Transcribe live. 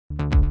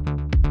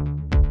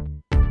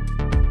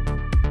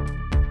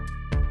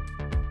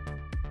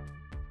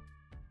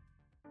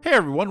Hey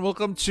everyone,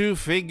 welcome to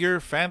Figure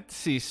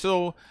Fantasy.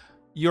 So,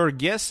 your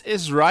guess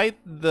is right,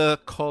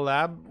 the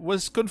collab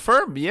was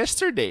confirmed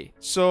yesterday.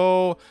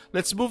 So,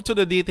 let's move to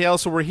the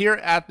details. So, we're here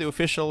at the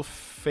official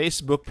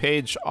Facebook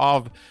page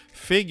of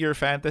Figure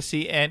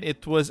Fantasy, and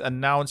it was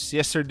announced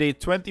yesterday,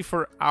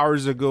 24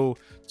 hours ago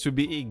to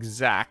be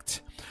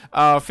exact.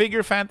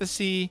 Figure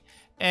Fantasy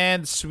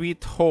and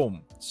Sweet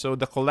Home. So,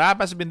 the collab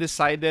has been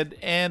decided,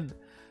 and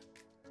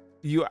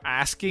you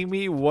asking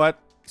me what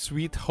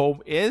Sweet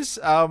Home is?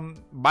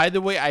 By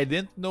the way, I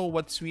didn't know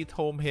what Sweet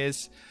Home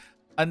is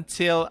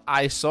until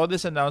I saw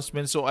this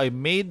announcement, so I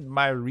made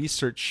my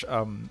research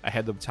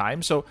ahead of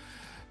time. So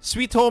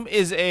Sweet Home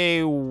is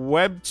a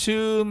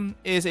webtoon,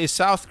 is a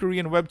South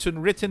Korean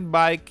webtoon written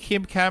by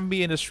Kim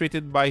Camby,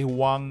 illustrated by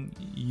Hwang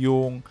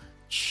Yung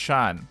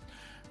Chan.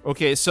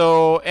 Okay,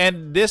 so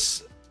and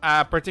this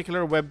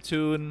particular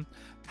webtoon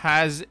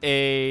has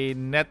a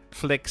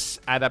Netflix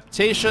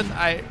adaptation.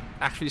 I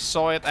actually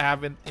saw it. I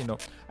haven't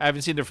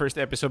seen the first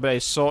episode, but I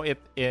saw it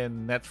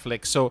in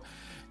Netflix. So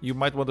you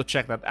might want to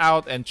check that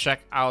out and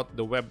check out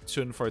the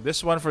webtoon for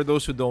this one. For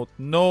those who don't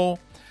know,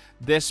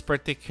 this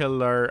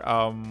particular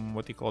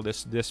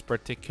this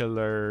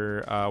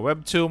particular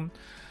webtoon,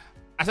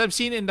 as I've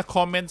seen in the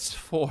comments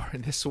for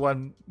this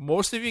one,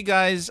 most of you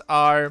guys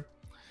are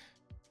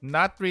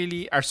not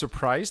really are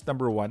surprised.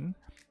 Number one,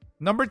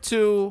 number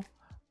two,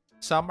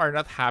 some are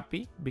not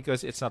happy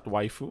because it's not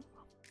waifu,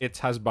 it's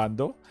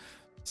husbando.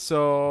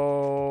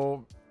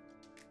 So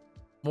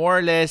more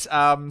or less,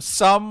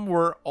 some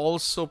were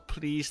also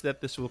pleased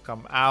that this will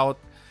come out,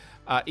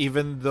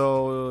 even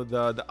though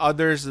the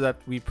others that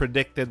we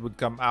predicted would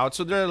come out.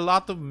 So there are a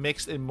lot of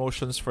mixed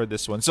emotions for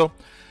this one. So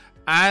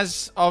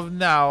as of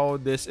now,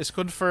 this is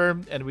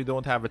confirmed and we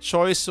don't have a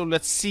choice. So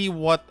let's see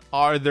what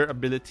are their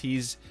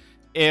abilities.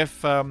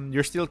 If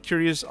you're still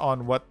curious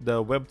on what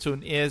the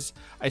webtoon is,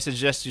 I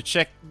suggest you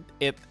check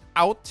it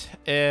out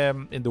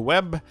in the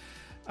web.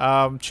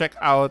 Check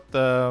out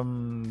the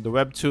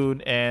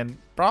webtoon, and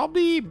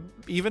probably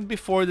even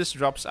before this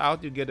drops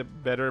out, you get a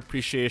better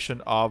appreciation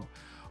of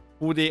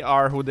who they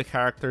are, who the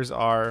characters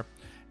are,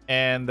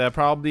 and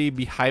probably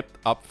be hyped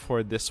up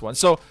for this one.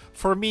 So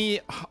for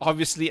me,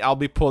 obviously, I'll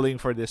be pulling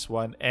for this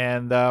one.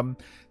 And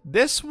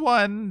this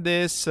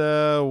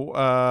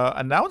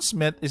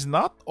announcement is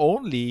not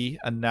only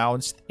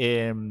announced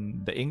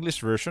in the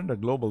English version, the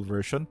global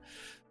version,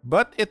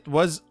 but it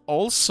was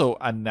also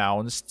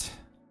announced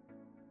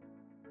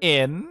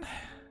in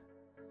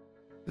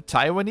the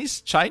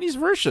Chinese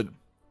version.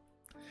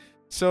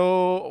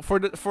 So for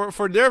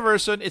their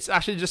version, it's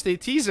actually just a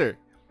teaser.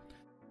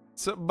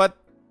 So, but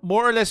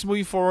more or less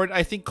moving forward,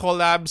 I think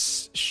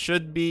collabs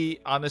should be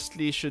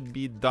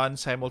done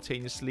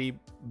simultaneously,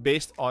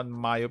 based on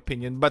my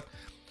opinion. But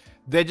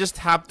they just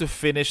have to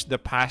finish the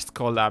past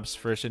collabs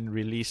first and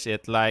release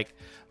it, like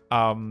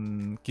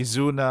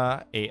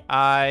Kizuna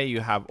AI, you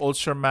have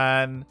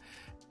Ultraman,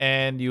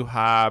 and you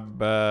have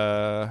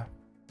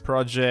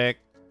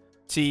Project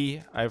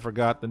T. I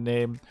forgot the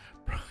name.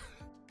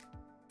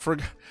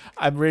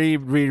 I'm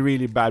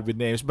really bad with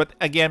names. But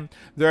again,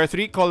 there are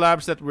 3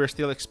 collabs that we're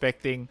still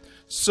expecting.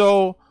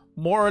 So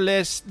more or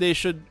less, they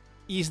should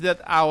ease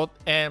that out,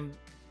 and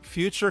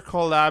future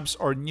collabs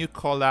or new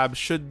collabs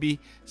should be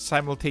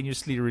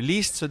simultaneously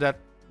released so that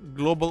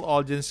global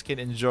audience can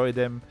enjoy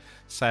them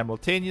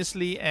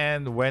simultaneously.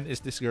 And when is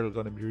this girl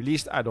going to be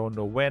released? I don't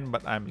know when,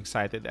 but I'm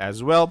excited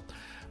as well.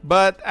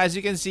 But as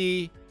you can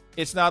see,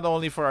 it's not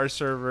only for our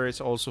server,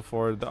 it's also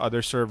for the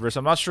other servers.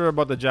 I'm not sure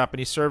about the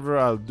Japanese server.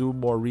 I'll do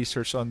more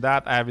research on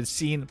that. I haven't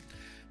seen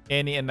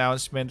any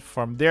announcement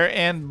from their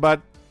end,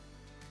 but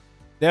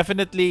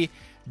definitely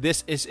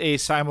this is a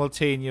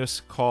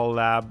simultaneous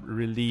collab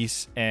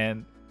release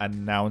and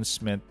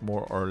announcement,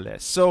 more or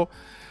less. So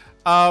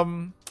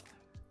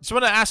just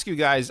want to ask you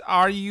guys,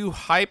 are you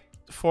hyped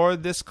for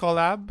this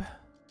collab?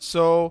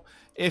 So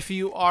if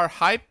you are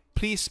hyped,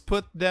 please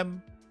put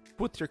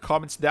your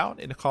comments down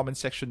in the comment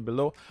section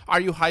below. Are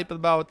you hyped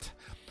about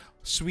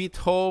Sweet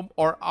Home,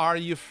 or are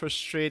you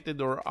frustrated,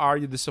 or are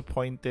you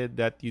disappointed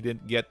that we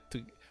didn't get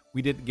to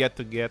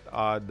get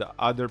the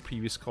other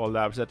previous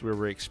collabs that we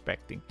were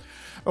expecting?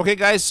 Okay,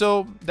 guys,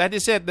 so that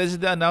is it. This is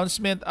the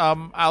announcement.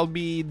 I'll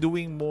be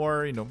doing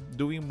more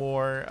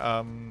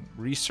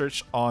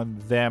research on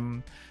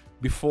them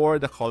before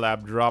the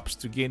collab drops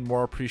to gain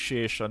more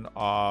appreciation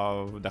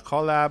of the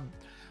collab,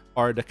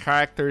 or the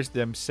characters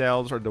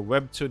themselves, or the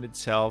webtoon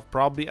itself.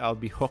 Probably I'll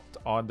be hooked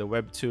on the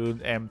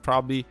webtoon and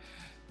probably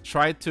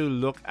try to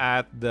look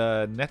at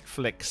the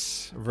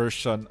Netflix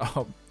version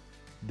of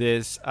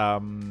this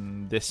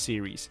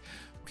series.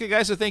 Okay,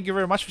 guys, so thank you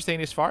very much for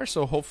staying this far.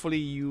 So hopefully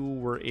you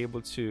were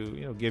able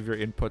to give your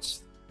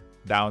inputs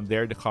down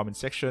there in the comment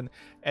section.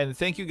 And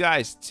thank you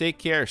guys. Take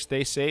care.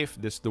 Stay safe.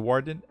 This is the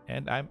Warden,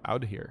 and I'm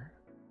out of here.